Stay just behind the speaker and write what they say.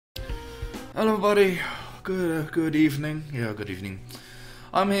Hello, buddy. Good evening. Yeah, good evening.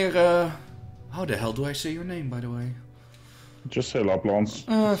 I'm here. How the hell do I say your name, by the way? Just say Laplans.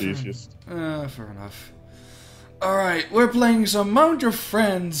 It's easiest. Fair enough. Alright, we're playing some Mount Your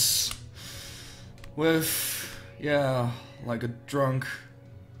Friends. With, yeah, like a drunk.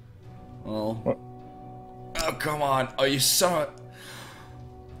 Well. What? Oh, come on. Oh, you saw it.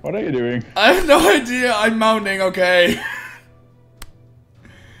 What are you doing? I have no idea. I'm mounting, okay.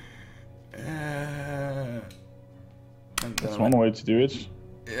 That's one way to do it.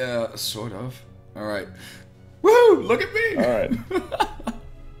 Yeah, sort of. Alright. Woo! Look at me! Alright.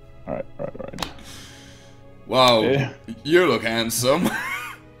 Alright. Wow, Eh. you look handsome.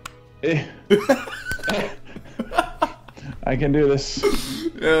 Eh. I can do this.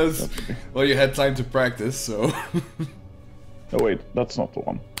 Yes. Well, you had time to practice, so. Oh wait, that's not the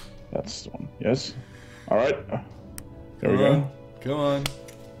one. That's the one. Yes. Alright. There we go. Come on.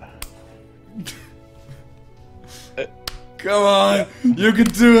 Come on, you can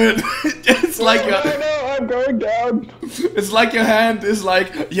do it. It's like no, I'm going down. It's like your hand is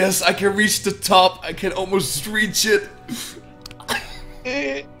like, yes, I can reach the top. I can almost reach it.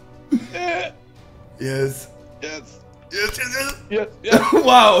 Yes. Yes.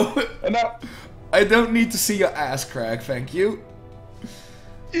 Wow. And now. I don't need to see your ass crack, thank you.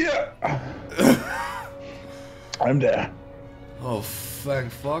 Yeah. I'm there. Oh,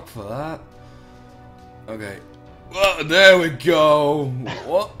 thank fuck for that. Okay. Well, there we go.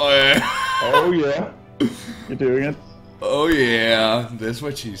 What? Oh yeah. You're doing it. Oh yeah. That's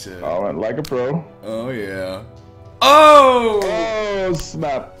what she said. I went like a pro. Oh yeah. Oh! Oh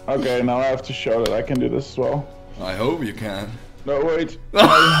snap. Okay, now I have to show that I can do this as well. I hope you can. No, wait.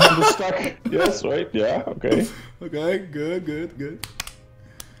 I'm stuck. Yes, wait. Yeah, okay. Okay, good.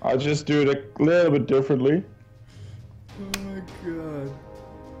 I'll just do it a little bit differently. Oh my god.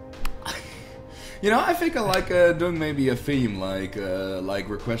 You know, I think I like doing maybe a theme like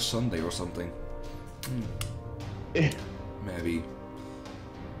Request Sunday or something. Maybe.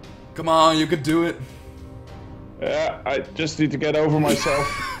 Come on, you could do it. Yeah, I just need to get over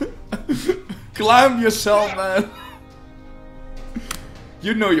myself. Climb yourself, man.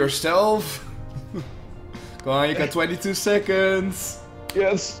 You know yourself. Come on, you got 22 seconds.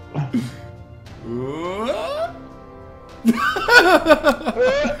 Yes.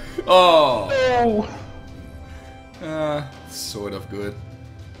 Oh. No. Sort of good.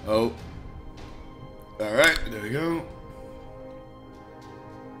 Oh. Alright, there we go.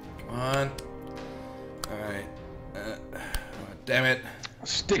 Come on. Alright. Oh, damn it.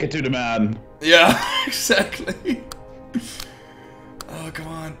 Stick it to the man. Yeah, exactly. Oh, come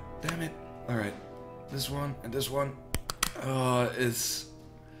on. Damn it. Alright. This one and this one. Oh, it's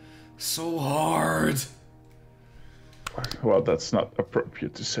so hard. Well, that's not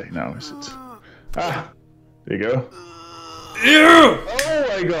appropriate to say now, is it? Ah, there you go. Yeah! Oh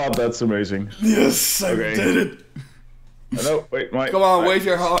my god, that's amazing. Yes, I Okay. did it. No, wait, my... Come on, wave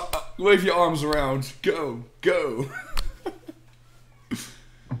your arms around. Go.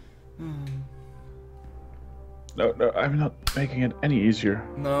 No, I'm not making it any easier.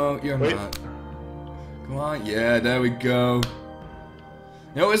 No, you're Wait. not. Come on, yeah, there we go.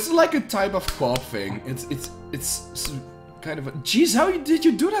 You know, it's like a type of co-op thing. It's kind of a... Jeez, how did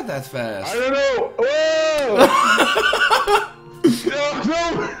you do that fast? I don't know! Whoa!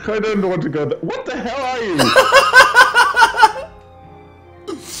 No! I don't want to go there. What the hell are you?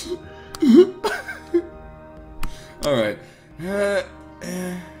 Alright.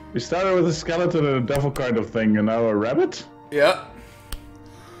 We started with a skeleton and a devil kind of thing, and now a rabbit? Yeah.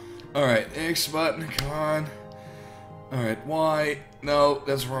 Alright, X button, come on. Alright, Y. No,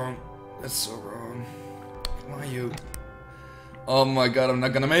 that's wrong. That's so wrong. Come on, you. Oh my god, I'm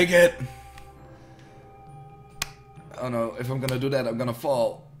not gonna make it. Oh no, if I'm gonna do that, I'm gonna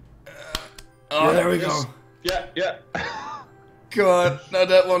fall. Oh, Yeah, there we yes. go. Yeah. Come on, not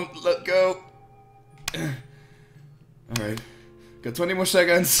that one. Let go. Alright. Got 20 more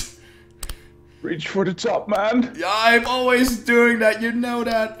seconds. Reach for the top, man. Yeah, I'm always doing that, you know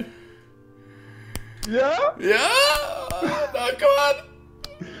that. Yeah? Yeah! No, come on!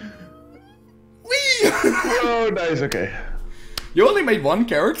 Whee! Oh, nice, okay. You only made one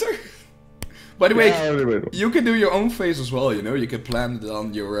character? By the way, Yeah, I only made one. you can do your own face as well, you know? You can plan it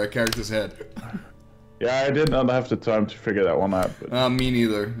on your character's head. Yeah, I did not have the time to figure that one out, but... Me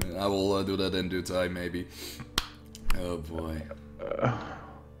neither. I will do that in due time, maybe. Oh boy. Come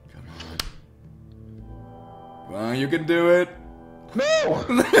on. Come on, you can do it! No!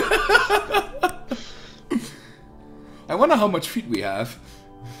 I wonder how much feet we have.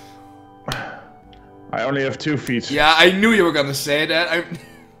 I only have 2 feet. Yeah, I knew you were gonna say that.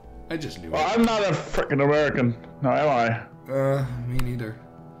 I just knew Well, it. I'm not a freaking American. No, am I? Me neither.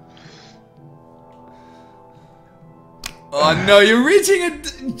 Oh no, you're reaching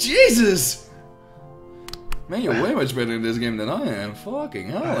it! Jesus! Man, you're way much better in this game than I am. Fucking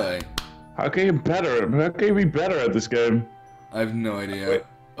hell, eh? How can you better? How can you be better at this game? I have no idea. Wait.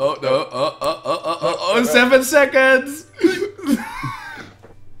 Oh no! 7 seconds!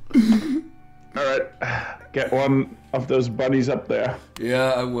 All right, get one of those bunnies up there.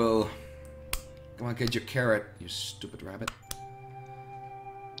 Yeah, I will. Come on, get your carrot, you stupid rabbit.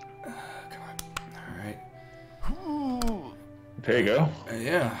 Come on. All right. There you go.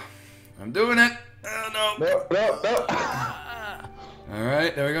 Yeah, I'm doing it. Oh no! No. All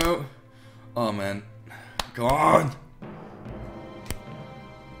right, there we go. Oh man, go on!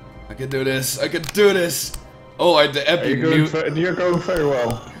 I can do this. I can do this. Oh, I had the epic music. You're going very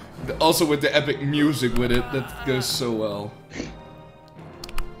well. Also with the epic music with it, that goes so well.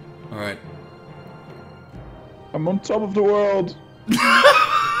 All right. I'm on top of the world.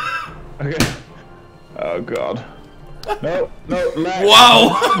 Okay. Oh god. No, lag.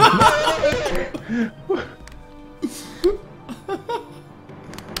 Wow!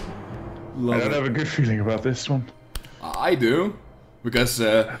 I don't have a good feeling about this one. I do. Because,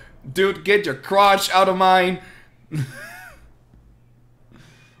 dude, get your crotch out of mine.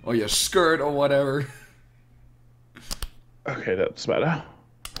 Or your skirt or whatever. Okay, that's better.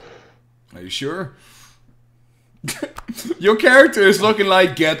 Are you sure? Your character is looking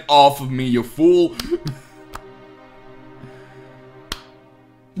like, get off of me, you fool.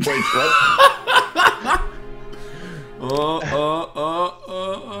 Wait, what?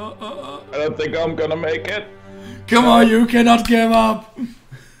 I don't think I'm gonna make it. Come on, you cannot give up.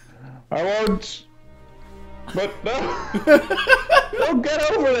 I won't. But no. Don't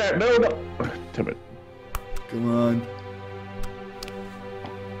get over there. No. Damn it. Come on.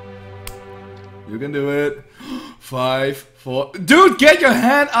 You can do it. 5, 4. Dude, get your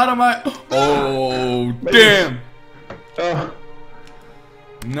hand out of my. Oh, damn. Oh.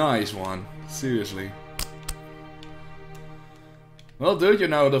 Nice one. Seriously. Well, dude, you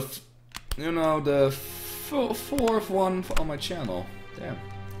know the fourth one on my channel. Damn.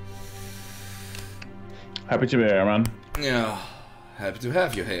 Happy to be here, man. Yeah. Happy to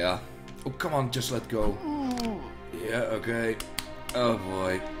have you here. Oh, come on, just let go. Yeah, okay. Oh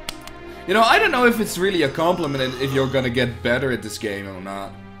boy. You know, I don't know if it's really a compliment if you're gonna get better at this game or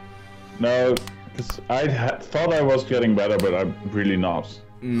not. No, because I thought I was getting better, but I'm really not.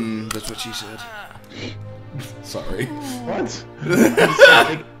 That's what she said. Sorry. What? That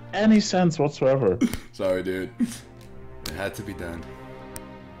doesn't make any sense whatsoever. Sorry, dude. It had to be done.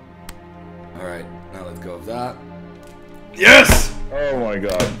 Alright, now let go of that. Yes! Oh my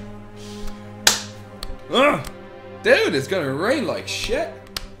god. Dude, it's gonna rain like shit.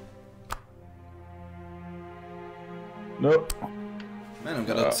 Nope. Man, I'm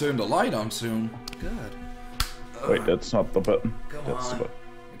gonna turn the light on soon. God. Wait, that's not the button. Come That's on. the button.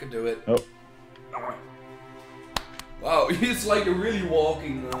 You can do it. Nope. Wow, it's like you're really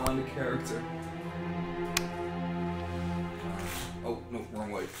walking on the character. Oh, no,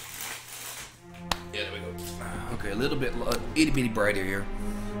 wrong way. Yeah, there we go. Okay, a little bit, itty bitty brighter here.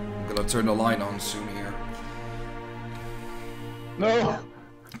 I'm gonna turn the light on soon here. No!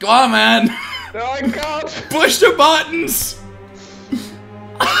 Come on, man! No, I can't! Push the buttons!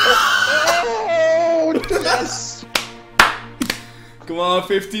 Oh, yes! Come on,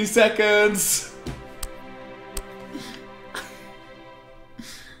 15 seconds!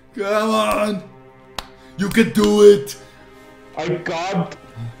 Come on! You can do it! I can't!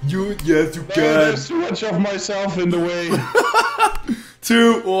 Yes, you No, can! there's too much of myself in the way.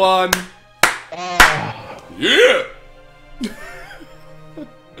 2, 1. Ah. Yeah!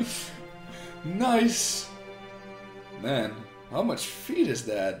 Nice! Man, how much feet is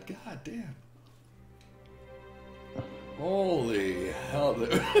that? God damn. Holy hell,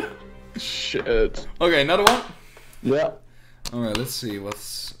 dude. Shit. Okay, another one? Yeah. Alright, let's see, what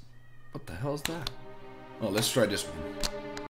the hell is that? Oh, let's try this one.